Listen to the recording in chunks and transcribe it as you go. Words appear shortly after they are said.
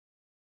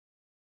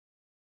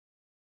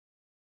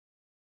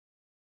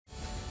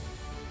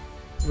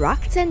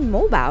Rakuten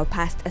Mobile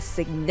passed a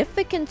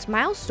significant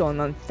milestone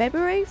on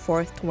February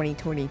 4,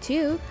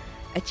 2022,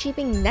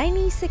 achieving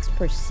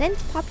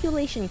 96%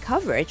 population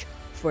coverage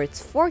for its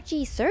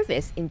 4G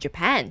service in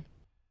Japan.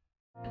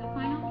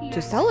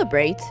 To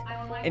celebrate,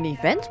 an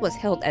event was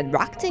held at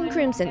Rakuten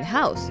Crimson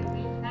House,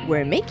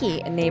 where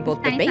Mickey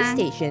enabled the base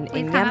station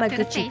in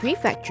Yamaguchi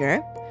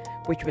Prefecture,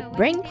 which would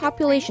bring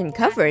population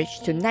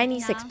coverage to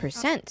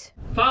 96%.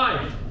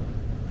 5,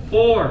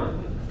 4,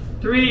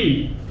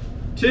 3,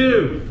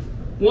 2,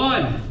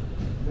 1.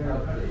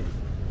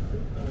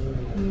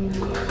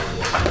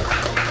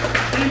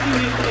 Thank you,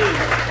 Mickey.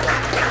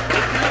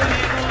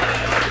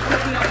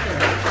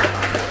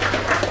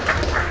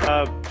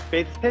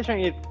 Base station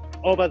is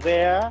over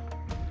there.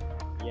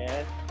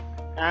 Yes.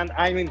 And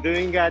I'm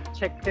doing a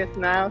check test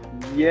now.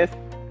 Yes.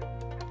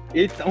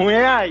 It's on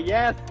air.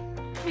 Yes.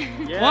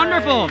 Yay.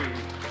 Wonderful.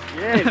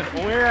 Yes,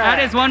 on air.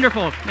 That is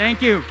wonderful.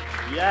 Thank you.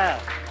 Yeah.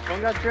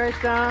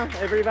 Congratulations,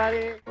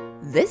 everybody.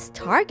 This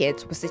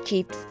target was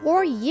achieved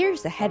 4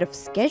 years ahead of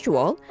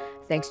schedule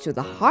thanks to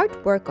the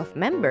hard work of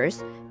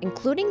members,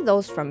 including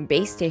those from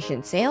base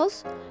station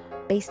sales,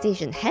 base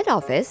station head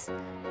office,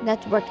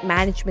 network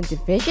management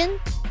division,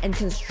 and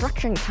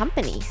construction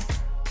companies.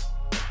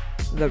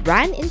 The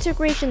RAN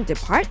integration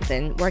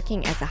department,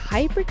 working as a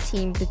hybrid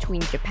team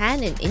between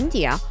Japan and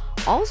India,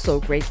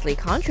 also greatly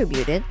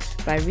contributed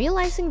by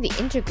realizing the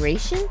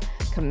integration,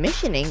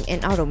 commissioning,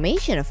 and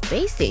automation of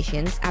base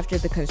stations after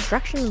the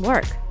construction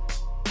work.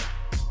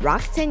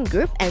 Rakuten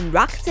Group and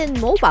Rakuten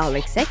Mobile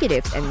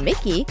executives and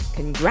Mickey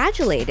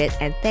congratulated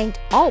and thanked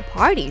all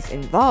parties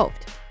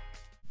involved.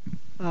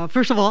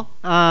 First of all,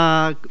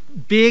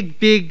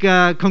 big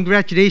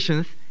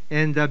congratulations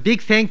and a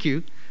big thank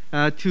you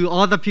to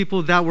all the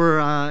people that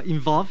were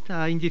involved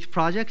in this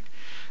project.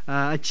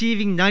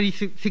 Achieving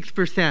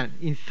 96%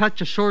 in such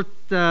a short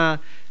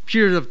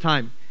period of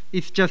time,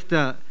 it's just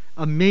an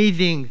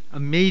amazing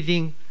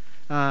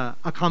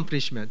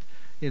accomplishment.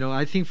 You know,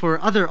 I think for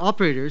other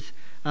operators,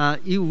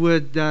 it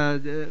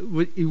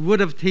would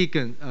have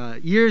taken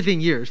years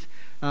and years,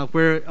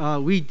 where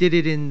we did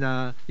it in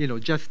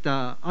just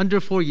under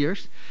 4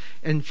 years,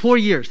 and 4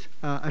 years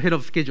ahead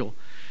of schedule.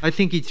 I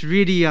think it's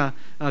really a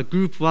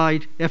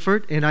group-wide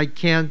effort, and I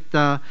can't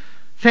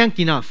thank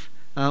enough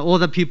all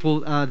the people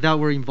that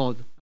were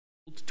involved.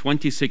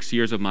 26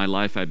 years of my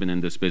life I've been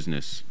in this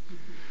business,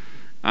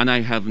 and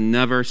I have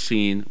never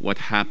seen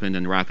what happened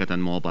in Rakuten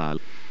Mobile.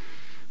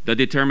 The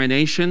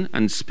determination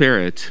and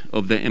spirit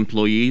of the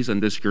employees in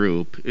this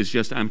group is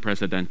just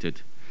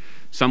unprecedented.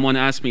 Someone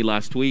asked me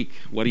last week,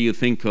 what do you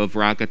think of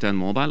Rakuten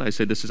Mobile? I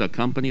said, this is a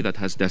company that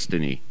has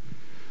destiny.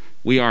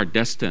 We are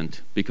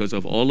destined because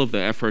of all of the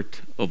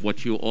effort of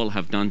what you all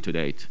have done to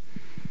date.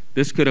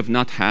 This could have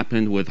not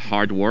happened with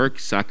hard work,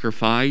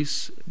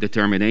 sacrifice,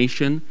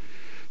 determination.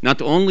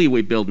 Not only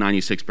we build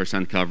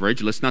 96%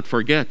 coverage, let's not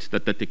forget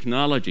that the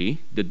technology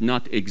did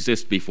not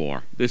exist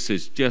before. This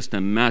is just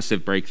a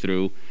massive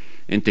breakthrough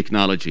in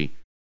technology.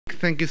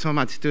 Thank you so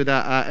much to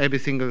the every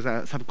single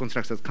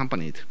subcontractors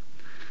companies.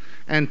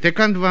 And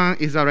second one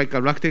is like a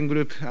Rakuten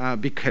Group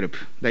big help,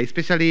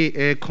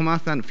 especially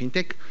commerce and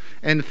fintech.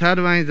 And third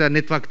one is the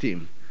network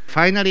team.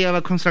 Finally,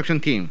 our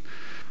construction team,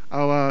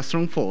 our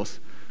strong force,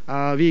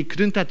 we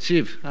couldn't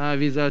achieve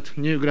without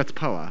new grass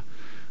power.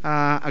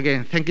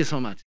 Again, thank you so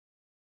much.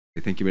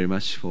 Thank you very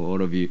much for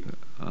all of you,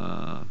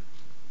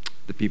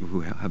 the people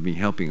who have been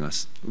helping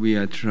us. We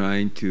are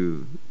trying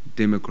to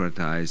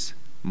democratize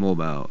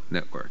mobile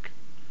network.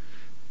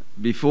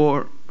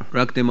 Before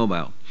Rakuten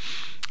Mobile,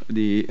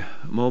 the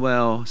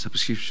mobile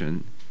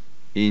subscription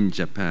in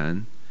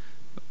Japan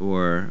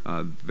was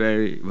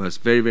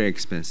very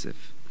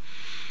expensive,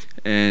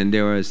 and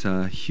there was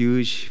a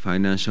huge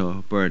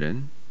financial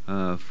burden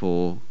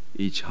for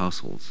each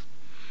household.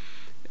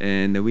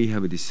 And we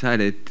have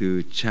decided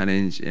to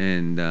challenge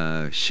and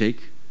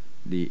shake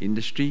the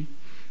industry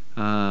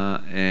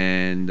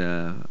and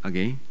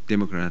again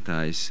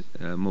democratize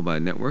mobile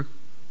network,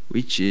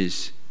 which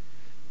is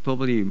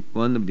probably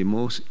one of the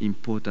most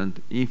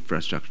important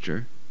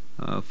infrastructure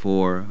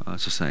for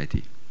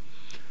society.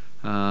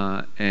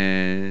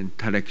 And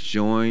Tarek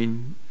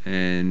joined,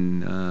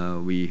 and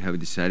we have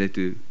decided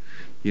to,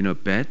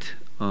 bet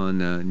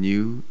on a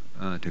new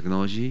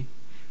technology,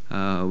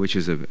 which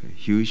is a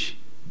huge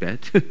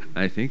bet,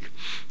 I think.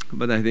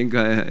 But I think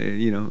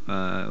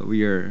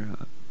we are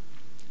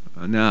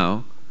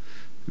now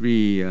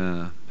really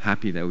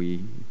happy that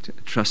we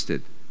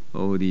trusted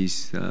all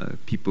these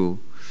people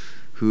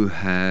who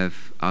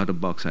have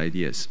out-of-box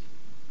ideas.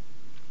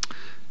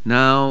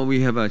 Now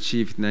we have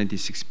achieved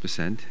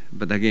 96%,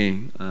 but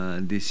again,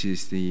 this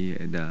is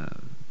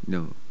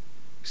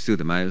still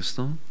the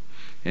milestone,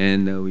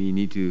 and we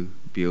need to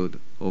build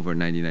over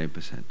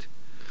 99%.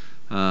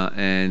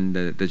 And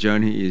the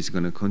journey is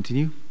going to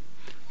continue,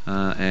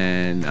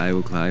 and I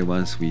will cry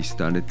once we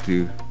started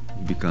to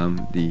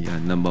become the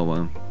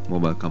 #1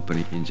 mobile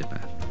company in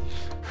Japan.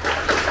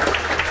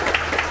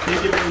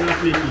 Thank you very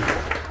much,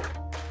 Mickey.